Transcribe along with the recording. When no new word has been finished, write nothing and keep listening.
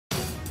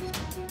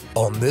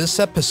On this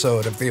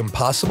episode of The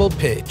Impossible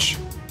Pitch,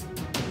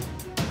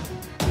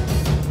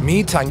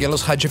 meet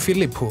Angelos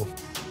Hadjiphilippou,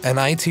 an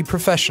IT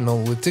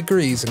professional with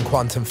degrees in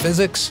quantum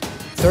physics,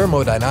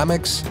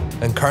 thermodynamics,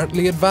 and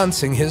currently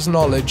advancing his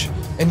knowledge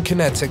in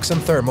kinetics and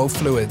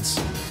thermofluids.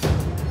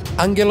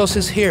 Angelos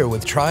is here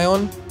with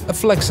Trion, a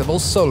flexible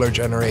solar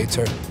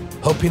generator,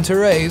 hoping to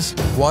raise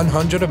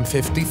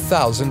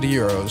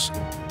 €150,000.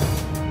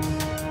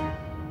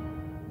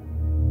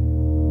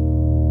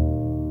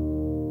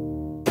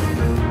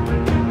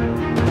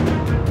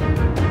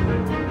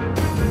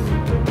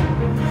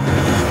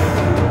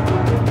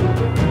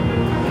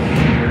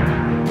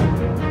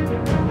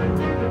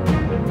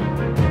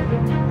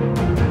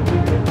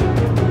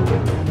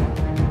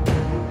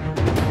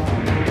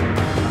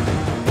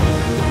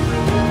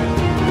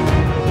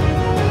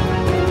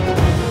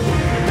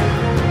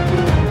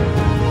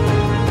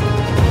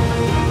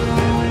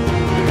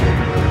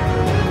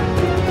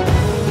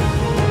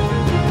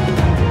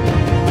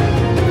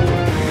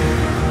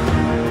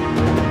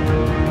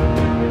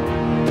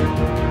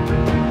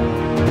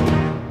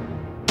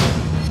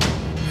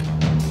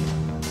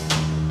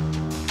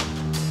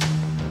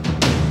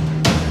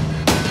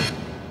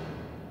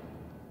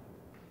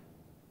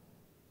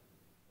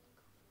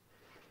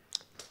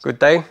 Good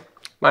day,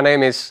 my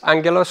name is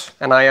Angelos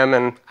and I am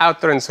an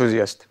outdoor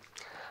enthusiast.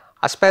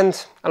 I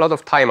spend a lot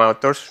of time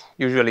outdoors,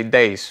 usually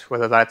days,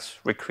 whether that's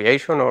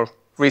recreation or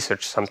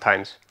research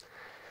sometimes.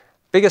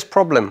 Biggest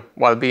problem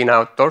while being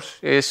outdoors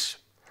is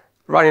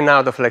running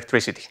out of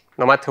electricity.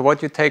 No matter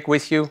what you take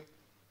with you,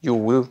 you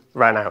will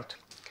run out.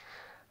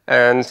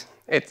 And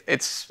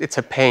it's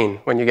a pain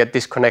when you get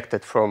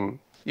disconnected from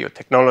your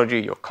technology,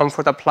 your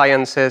comfort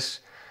appliances,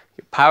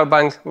 your power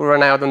bank will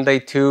run out on day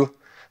 2,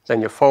 then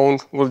your phone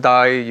will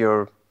die,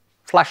 your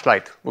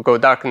flashlight will go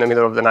dark in the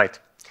middle of the night.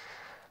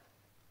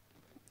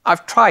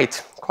 I've tried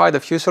quite a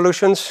few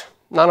solutions,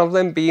 none of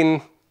them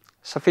being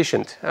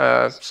sufficient.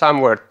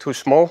 Some were too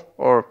small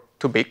or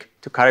too big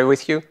to carry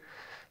with you.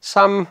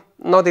 Some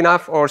not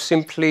enough or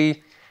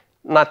simply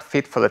not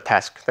fit for the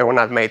task. They were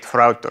not made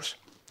for outdoors.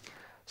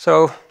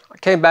 So I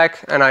came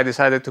back and I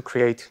decided to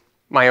create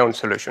my own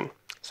solution.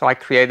 So I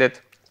created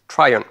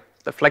Trion,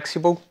 the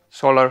flexible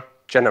solar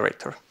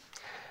generator.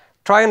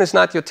 Trion is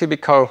not your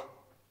typical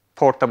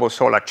portable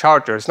solar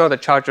charger. It's not a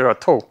charger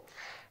at all.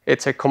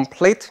 It's a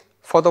complete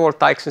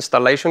photovoltaics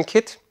installation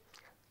kit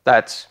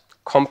that's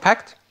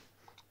compact,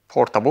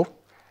 portable,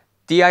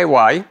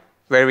 DIY,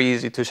 very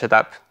easy to set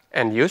up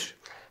and use,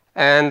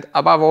 and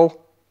above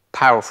all,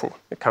 powerful.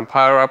 You can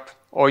power up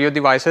all your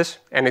devices,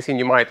 anything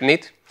you might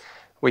need.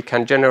 We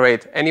can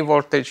generate any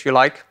voltage you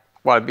like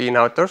while being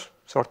outdoors,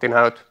 sorting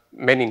out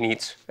many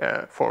needs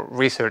for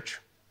research,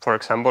 for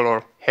example,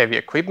 or heavy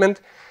equipment.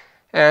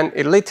 And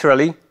it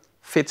literally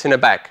fits in a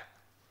bag.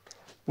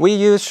 We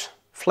use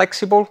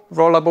flexible,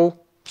 rollable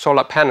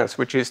solar panels,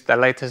 which is the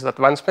latest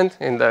advancement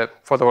in the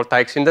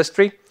photovoltaics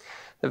industry.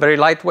 They're very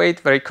lightweight,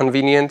 very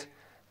convenient,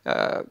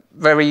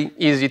 very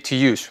easy to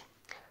use.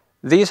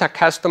 These are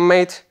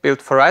custom-made,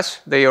 built for us.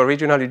 They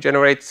originally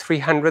generate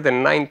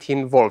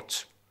 319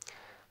 volts.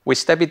 We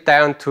step it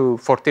down to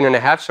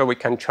 14.5 so we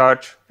can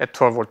charge a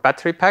 12-volt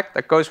battery pack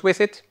that goes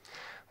with it.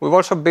 We've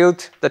also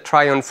built the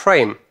Trion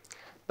frame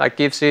that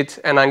gives it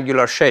an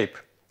angular shape.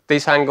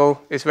 This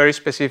angle is very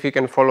specific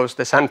and follows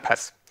the sun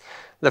path.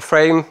 The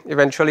frame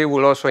eventually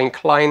will also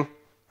incline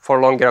for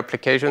longer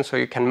applications so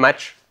you can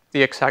match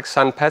the exact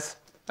sun path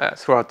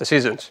throughout the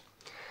seasons.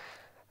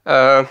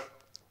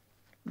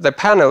 The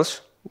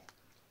panels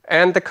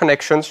and the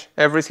connections,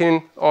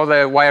 everything, all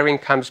the wiring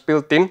comes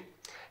built in,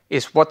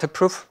 is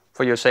waterproof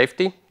for your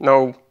safety.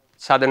 No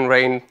sudden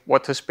rain,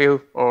 water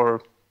spill,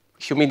 or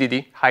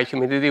humidity. High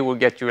humidity will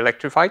get you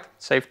electrified.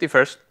 Safety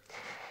first.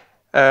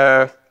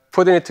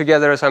 Putting it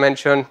together, as I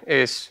mentioned,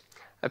 is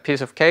a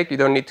piece of cake. You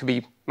don't need to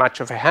be much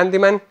of a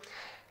handyman.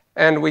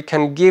 And we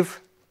can give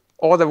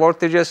all the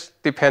voltages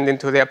depending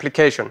to the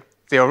application.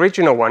 The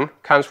original one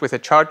comes with a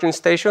charging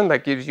station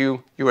that gives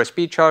you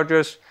USB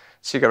chargers,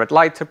 cigarette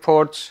lighter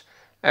ports,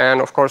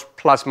 and of course,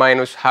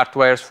 plus-minus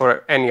hardwares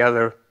for any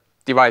other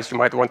device you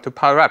might want to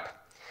power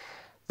up.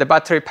 The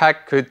battery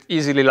pack could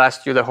easily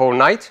last you the whole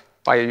night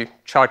by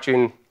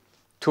charging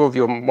 2 of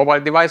your mobile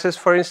devices,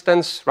 for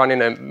instance,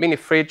 running a mini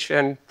fridge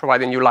and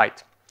providing you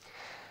light.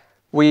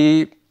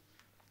 We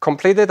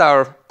completed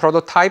our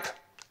prototype.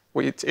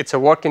 It's a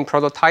working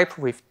prototype.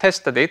 We've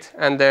tested it,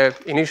 and the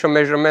initial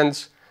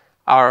measurements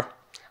are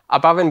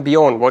above and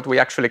beyond what we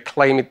actually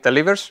claim it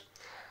delivers.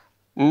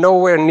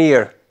 Nowhere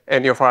near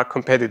any of our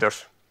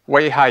competitors,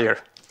 way higher.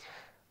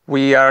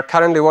 We are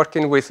currently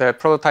working with a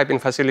prototyping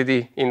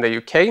facility in the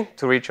UK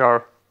to reach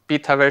our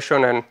beta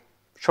version and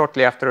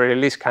shortly after a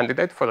release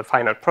candidate for the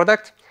final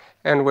product,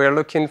 and we're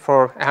looking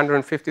for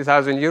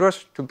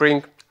 €150,000 to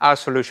bring our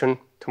solution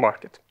to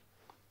market.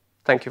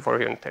 Thank you for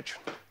your attention.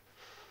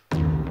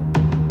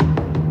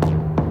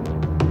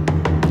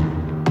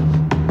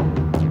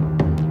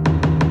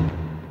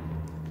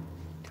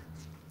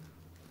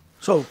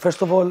 So,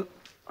 first of all,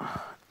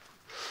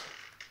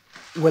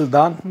 well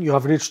done. You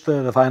have reached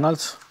the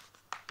finals,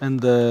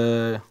 and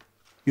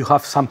you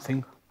have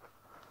something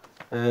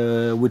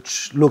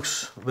which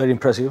looks very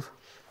impressive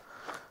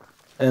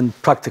and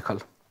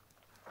practical.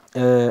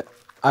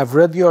 I've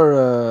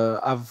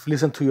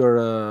listened to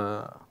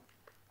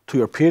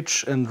your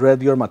pitch and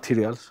read your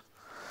materials.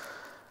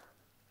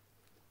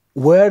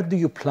 Where do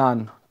you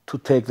plan to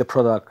take the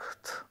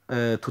product,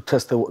 to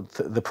test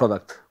the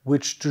product?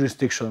 Which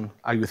jurisdiction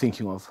are you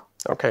thinking of?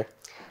 Okay.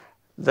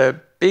 The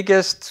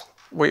biggest,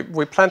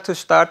 we plan to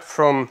start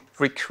from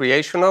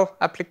recreational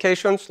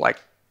applications like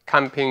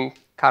camping,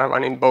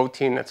 caravanning,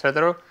 boating,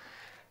 etc.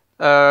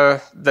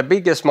 The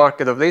biggest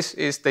market of this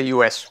is the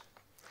US.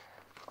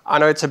 I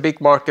know it's a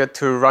big market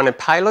to run a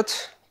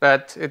pilot,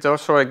 but it's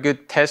also a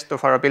good test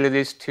of our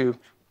abilities to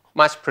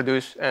mass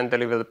produce and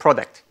deliver the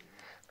product.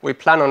 We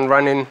plan on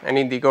running an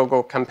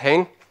Indiegogo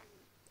campaign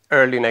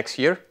early next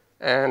year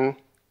and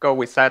go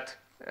with that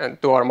and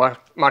do our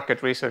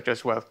market research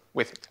as well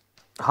with it.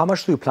 How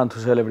much do you plan to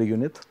sell every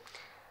unit?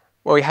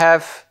 Well, we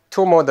have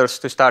two models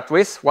to start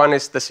with. One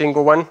is the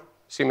single one,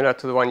 similar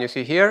to the one you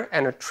see here,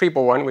 and a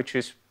triple one, which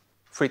is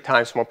 3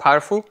 times more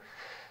powerful.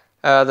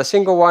 The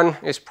single one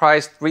is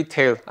priced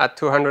retail at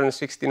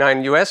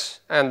 $269 US,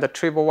 and the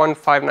triple one,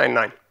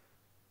 $599.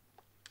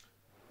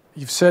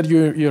 You've said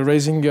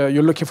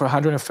you're looking for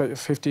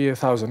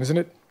 150,000, isn't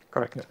it?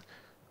 Correct. Yeah.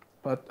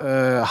 But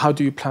how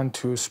do you plan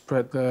to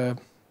spread the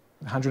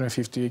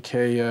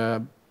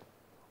 150K?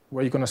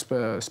 Where are you going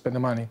to spend the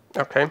money?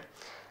 Okay.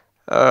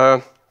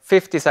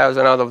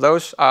 50,000 out of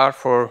those are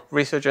for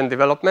research and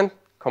development,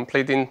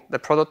 completing the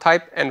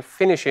prototype and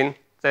finishing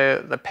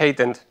the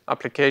patent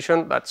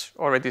application that's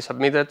already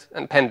submitted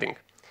and pending.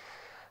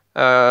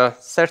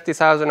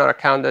 30,000 are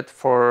accounted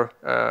for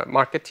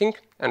marketing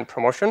and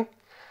promotion,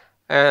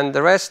 and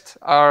the rest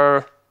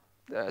are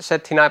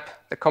setting up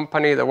the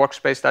company, the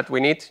workspace that we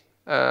need.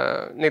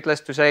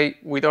 Needless to say,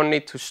 we don't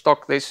need to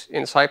stock this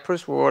in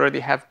Cyprus. We already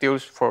have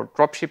deals for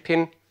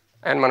dropshipping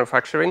and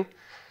manufacturing.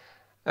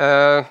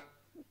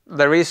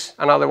 There is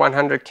another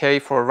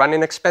 100K for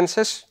running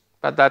expenses,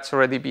 but that's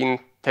already been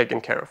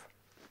taken care of.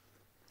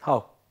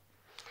 How?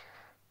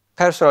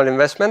 Personal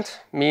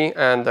investment, me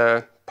and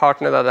a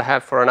partner that I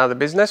have for another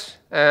business,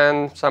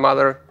 and some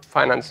other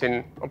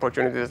financing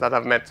opportunities that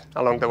I've met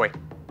along the way.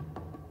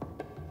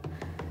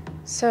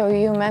 So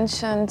you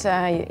mentioned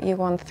you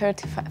want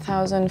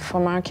 30,000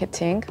 for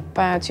marketing,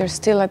 but you're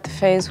still at the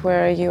phase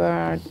where you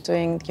are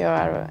doing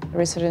your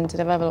research and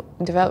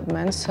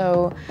development.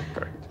 So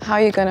how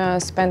are you going to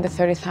spend the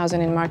 30,000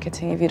 in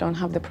marketing if you don't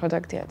have the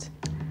product yet?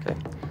 Okay.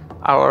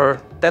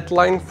 Our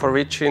deadline for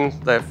reaching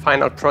the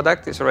final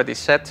product is already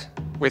set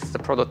with the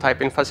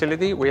prototyping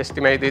facility. We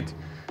estimated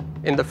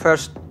in the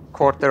first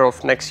quarter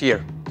of next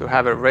year to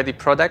have a ready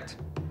product,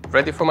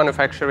 ready for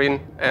manufacturing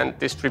and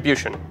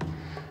distribution.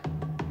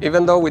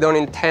 Even though we don't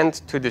intend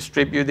to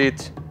distribute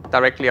it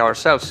directly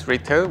ourselves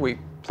retail, we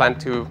plan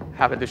to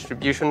have a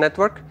distribution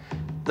network.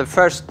 The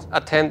first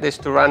attempt is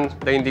to run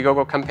the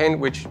Indiegogo campaign,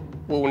 which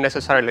we will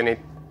necessarily need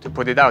to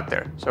put it out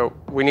there. So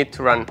we need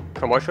to run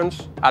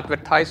promotions,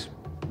 advertise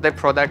the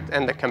product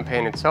and the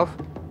campaign itself,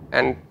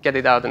 and get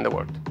it out in the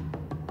world.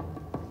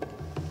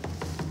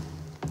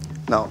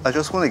 Now, I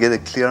just want to get a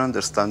clear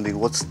understanding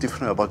what's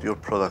different about your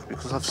product,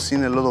 because I've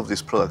seen a lot of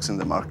these products in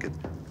the market.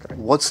 Okay.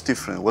 What's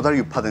different? What are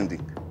you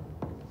patenting?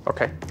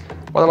 Okay,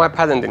 what am I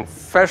patenting?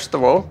 First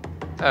of all,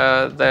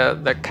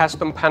 the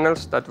custom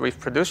panels that we've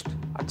produced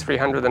are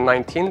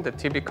 319. The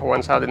typical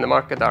ones out in the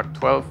market are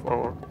 12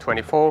 or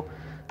 24,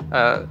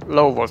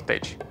 low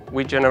voltage.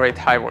 We generate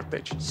high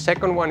voltage.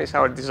 Second one is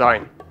our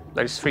design.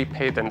 There's 3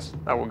 patents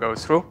that we'll go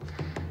through.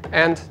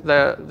 And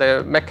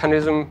the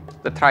mechanism,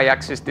 the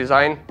tri-axis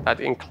design that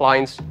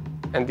inclines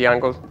and the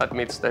angle that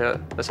meets the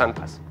sun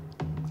path.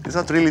 Is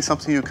that really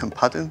something you can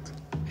patent?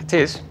 It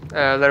is.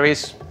 There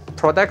is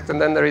product and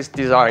then there is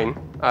design.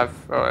 I've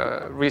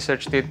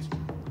researched it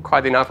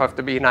quite enough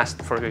after being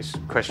asked for this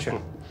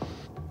question.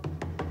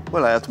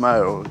 Well, I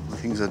admire all the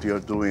things that you are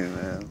doing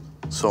and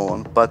so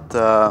on, but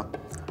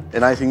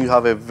and I think you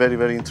have a very,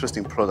 very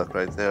interesting product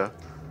right there.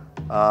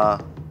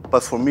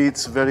 But for me,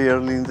 it's very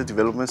early in the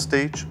development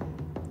stage,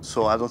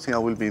 so I don't think I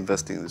will be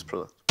investing in this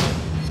product.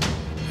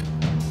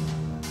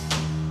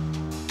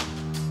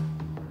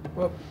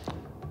 Well,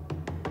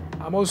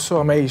 I'm also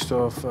amazed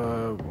of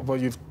what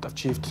you've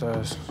achieved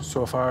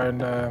so far,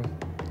 and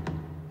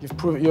you've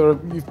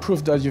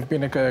proved that you've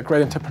been a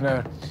great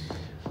entrepreneur.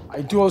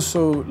 I do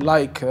also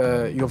like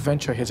your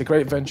venture here. It's a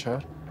great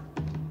venture,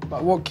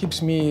 but what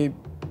keeps me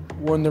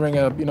wondering,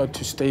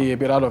 to stay a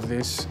bit out of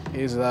this,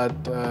 is that,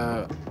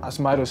 as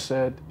Miro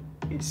said,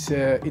 it's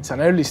an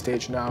early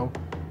stage now,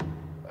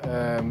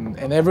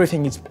 and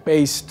everything is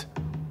based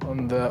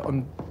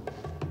on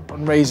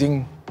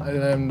raising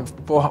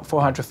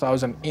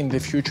 400,000 in the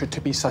future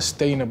to be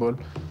sustainable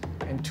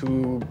and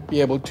to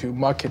be able to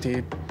market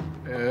it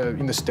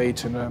in the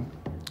States and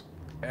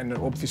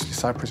obviously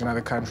Cyprus and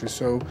other countries.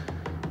 So,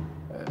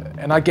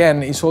 and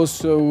again, it's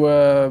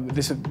also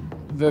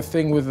the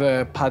thing with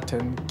the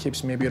patent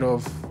keeps me a bit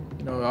of,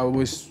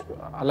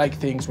 I like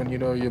things when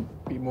you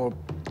be more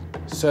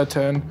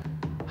certain,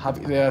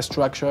 have their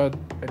structure,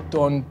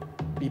 don't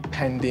be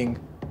pending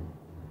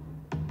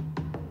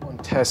on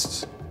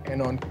tests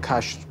and on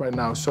cash right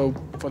now. So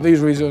for these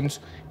reasons,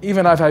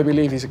 even if I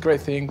believe it's a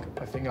great thing,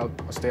 I think I'll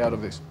stay out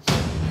of this.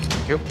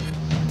 Thank you.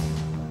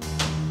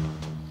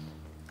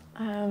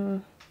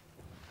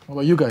 What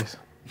about you guys?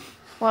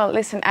 Well,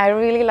 listen, I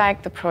really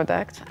like the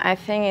product. I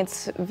think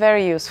it's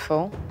very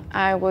useful.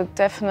 I would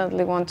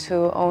definitely want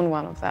to own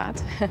one of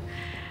that.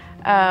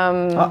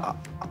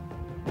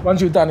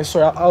 Once you're done,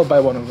 sorry, I'll buy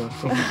one of those.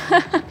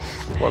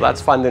 Well,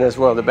 that's funding as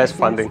well, the best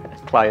funding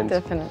client.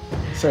 Definitely.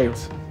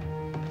 Sales.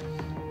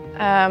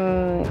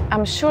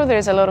 I'm sure there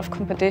is a lot of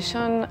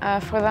competition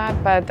for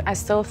that, but I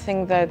still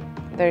think that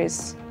there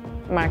is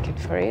market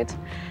for it.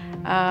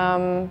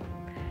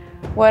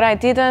 What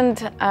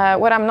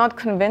I'm not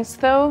convinced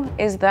though,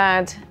 is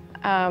that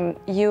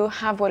you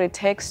have what it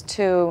takes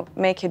to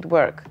make it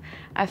work.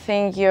 I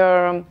think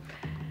you're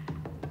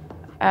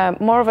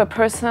more of a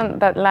person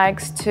that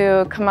likes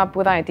to come up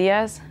with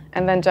ideas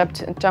and then jump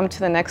to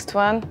the next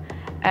one.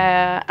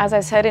 As I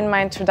said in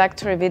my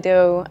introductory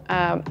video,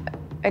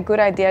 a good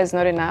idea is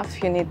not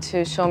enough. You need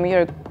to show me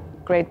you're a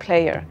great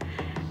player.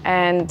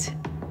 And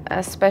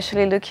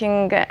especially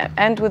looking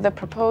and with the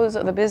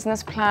proposal, the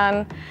business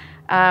plan,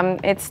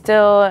 it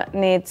still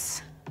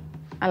needs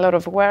a lot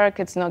of work.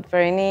 It's not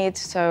very neat,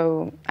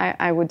 so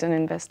I wouldn't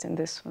invest in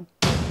this one.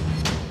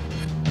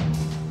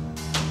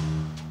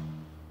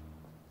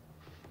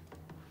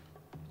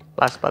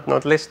 Last but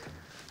not least.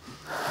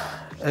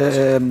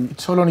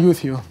 It's all on you,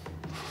 Theo.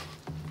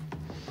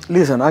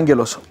 Listen,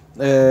 Angelos.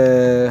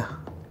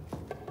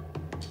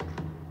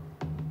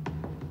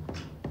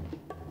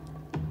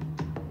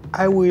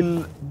 I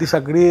will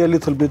disagree a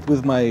little bit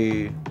with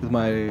my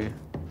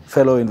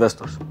fellow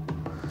investors.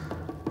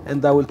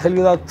 And I will tell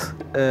you that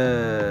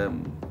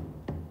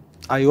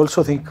I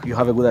also think you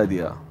have a good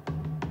idea.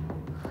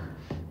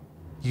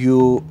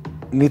 You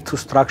need to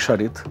structure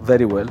it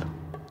very well.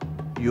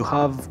 You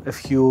have a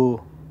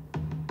few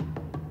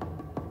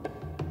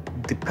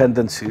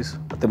dependencies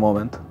at the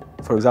moment.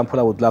 For example,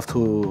 I would love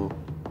to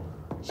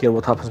hear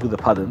what happens with the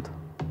patent.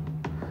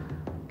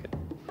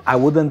 I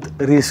wouldn't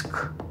risk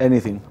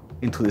anything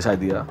into this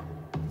idea.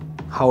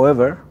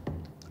 However,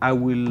 I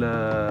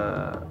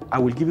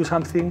will give you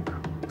something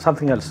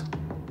else.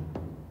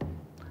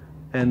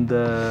 And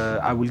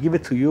I will give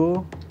it to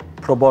you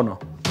pro bono.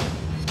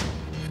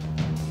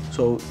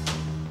 So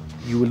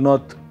you will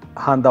not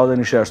hand out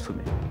any shares to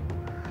me.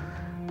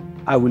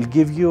 I will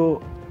give you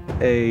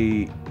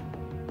a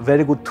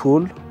very good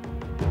tool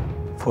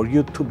for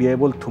you to be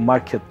able to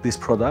market this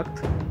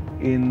product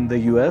in the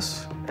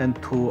US and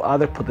to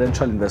other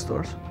potential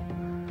investors.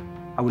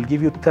 I will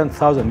give you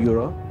 10,000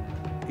 euro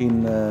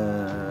in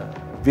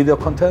video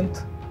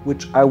content,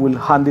 which I will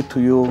hand it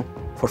to you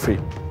for free.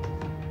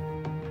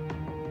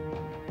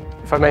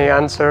 If I may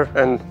answer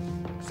and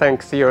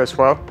thank Theo as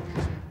well.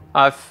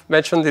 I've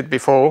mentioned it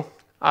before.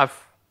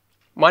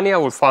 Money I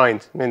will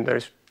find. I mean,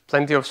 there's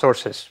plenty of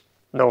sources,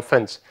 no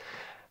offense.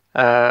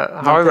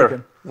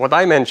 However, what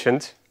I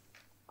mentioned,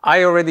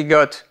 I already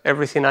got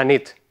everything I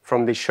need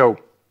from this show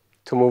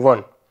to move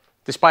on.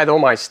 Despite all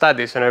my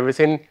studies and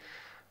everything,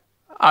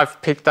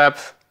 I've picked up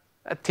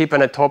a tip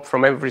and a top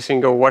from every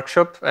single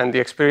workshop, and the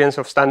experience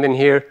of standing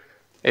here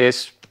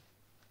is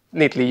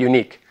neatly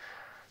unique.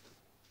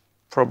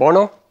 Pro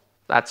bono,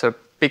 that's a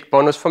big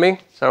bonus for me,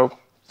 so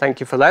thank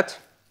you for that.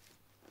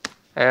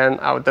 And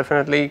I would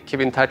definitely keep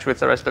in touch with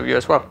the rest of you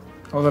as well.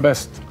 All the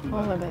best.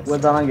 All the best. Well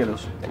done,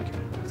 Angelos. Thank you.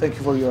 Thank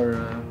you for your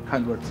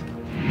kind words.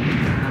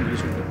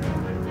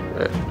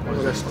 All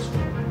the best.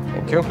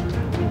 Thank you.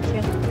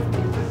 Thank you.